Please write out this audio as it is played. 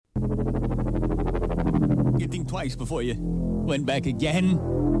You'd think twice before you went back again.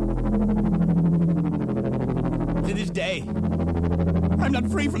 To this day, I'm not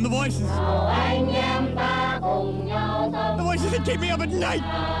free from the voices. The voices that keep me up at night.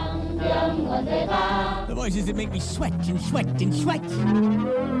 The voices that make me sweat and sweat and sweat.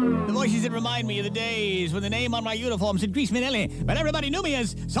 The voices that remind me of the days when the name on my uniform said Greasman Ellie, but everybody knew me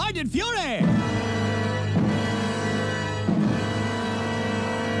as Sergeant Fury.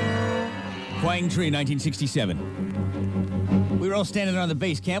 Quang Tree, 1967. We were all standing around the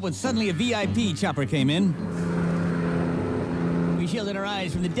base camp when suddenly a VIP chopper came in. We shielded our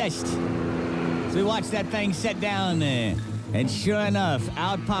eyes from the dust. So we watched that thing set down there. And sure enough,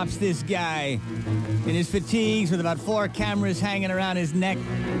 out pops this guy in his fatigues with about 4 cameras hanging around his neck,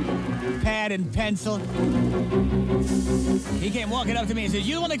 pad and pencil. He came walking up to me and says,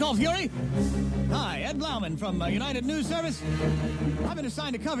 "You the one they call Fury?" "Hi, Ed Blauman from United News Service. I've been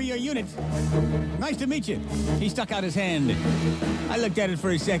assigned to cover your unit. Nice to meet you." He stuck out his hand. I looked at it for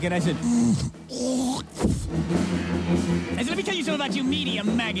a second. I said, "Let me tell you something about you media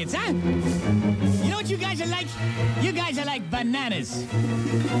maggots, huh? You know what you guys are like? You guys are like bananas.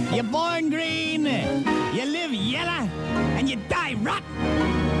 You're born green, you live yellow, and you die rotten."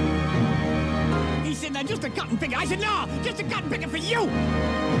 He said, "Now, just a cotton picker." I said, "No, just a cotton picker for you."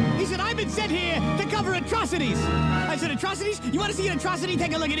 He said, "I've been sent here to cover atrocities." I said, "Atrocities? You want to see an atrocity?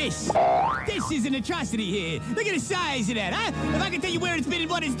 Take a look at this. This is an atrocity here. Look at the size of that, huh? If I can tell you where it's been and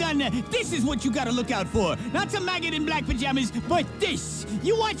what it's done, this is what you got to look out for. Not some maggot in black pajamas, but this.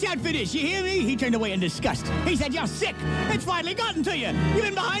 You watch out for this, you hear me?" He turned away in disgust. He said, "You're sick. It's finally gotten to you. You've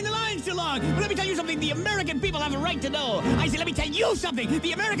been behind the lines too long. But let me tell you something the American people have a right to know." I said, "Let me tell you something.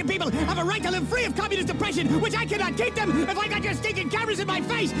 The American people have a right to live free of communist oppression, which I cannot keep them if I got your stinking cameras in my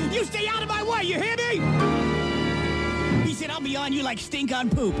face. You stay out of my way, you hear me?" He said, "I'll be on you like stink on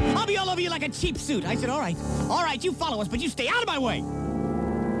poop. I'll be all over you like a cheap suit." I said, all right, you follow us, but you stay out of my way."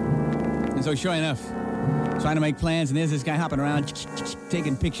 And so sure enough, trying to make plans, and there's this guy hopping around,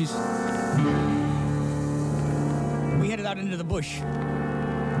 taking pictures. We headed out into the bush,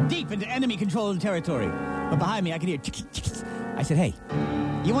 deep into enemy-controlled territory. But behind me, I could hear... I said, "Hey,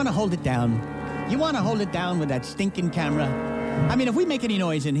 you want to hold it down? You want to hold it down with that stinking camera? I mean, if we make any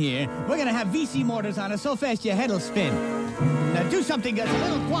noise in here, we're going to have VC mortars on us so fast your head'll spin. Now do something that's a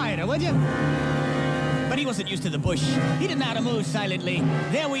little quieter, would you?" But he wasn't used to the bush. He didn't know how to move silently.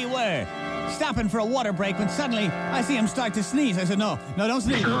 There we were, stopping for a water break, when suddenly I see him start to sneeze. I said, No, don't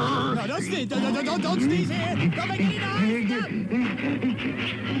sneeze. No, don't sneeze. Don't sneeze here. Don't make any noise.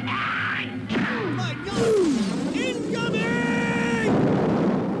 Stop. My God. Incoming!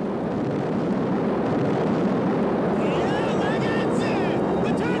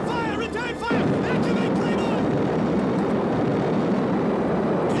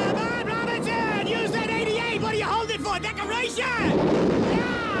 Decoration!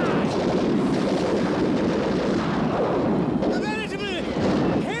 A veritable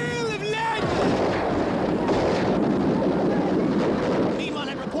hail of lead! Meanwhile,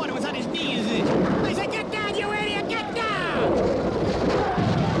 that reporter was on his knees. I said, "Get down, you idiot! Get down!"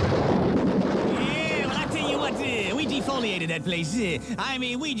 Yeah, well, I'll tell you what, we defoliated that place. I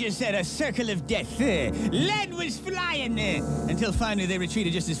mean, we just had a circle of death. Lead was flying until finally they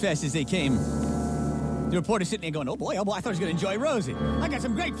retreated just as fast as they came. The reporter's sitting there going, oh boy, I thought I was going to enjoy Rosie. I got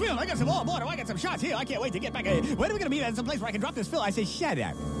some great film. I got some shots here. I can't wait to get back. When are we going to be at some place where I can drop this film?" I said, "Shut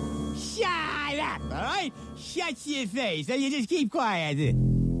up. Shut up, all right? Shut your face. So you just keep quiet."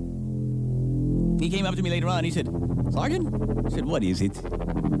 He came up to me later on. He said, "Sergeant?" I said, "What is it?"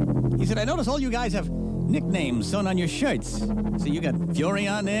 He said, "I notice all you guys have nicknames sewn on your shirts. So you got Fury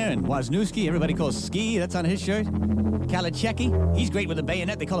on there, and Wisniewski, everybody calls Ski, that's on his shirt. Kalachecki, he's great with a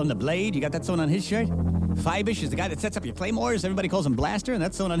bayonet, they call him the Blade, you got that sewn on his shirt. Fibish is the guy that sets up your claymores, everybody calls him Blaster, and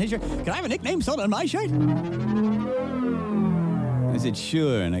that's sewn on his shirt. Can I have a nickname sewn on my shirt?" I said,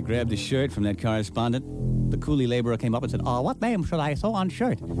 "Sure," and I grabbed the shirt from that correspondent. The coolie laborer came up and said, "Oh, what name should I sew on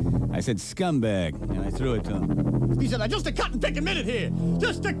shirt?" I said, "Scumbag," and I threw it to him. He said, "Now, just a cotton-picking minute here.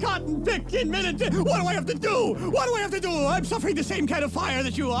 Just a cotton-picking minute. What do I have to do? What do I have to do? I'm suffering the same kind of fire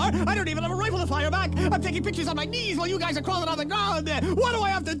that you are. I don't even have a rifle to fire back. I'm taking pictures on my knees while you guys are crawling on the ground. What do I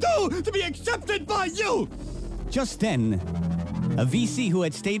have to do to be accepted by you?" Just then, a VC who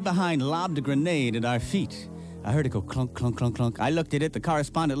had stayed behind lobbed a grenade at our feet. I heard it go clunk, clunk, clunk, clunk. I looked at it. The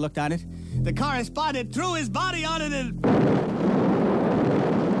correspondent looked at it. The correspondent threw his body on it and...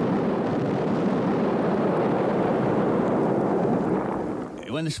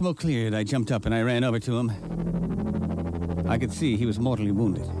 When the smoke cleared, I jumped up and I ran over to him. I could see he was mortally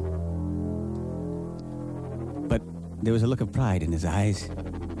wounded. But there was a look of pride in his eyes.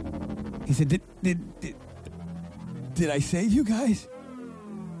 He said, Did I save you guys?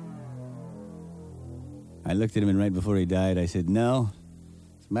 I looked at him, and right before he died, I said, no.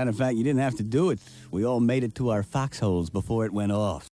 As a matter of fact, you didn't have to do it. We all made it to our foxholes before it went off.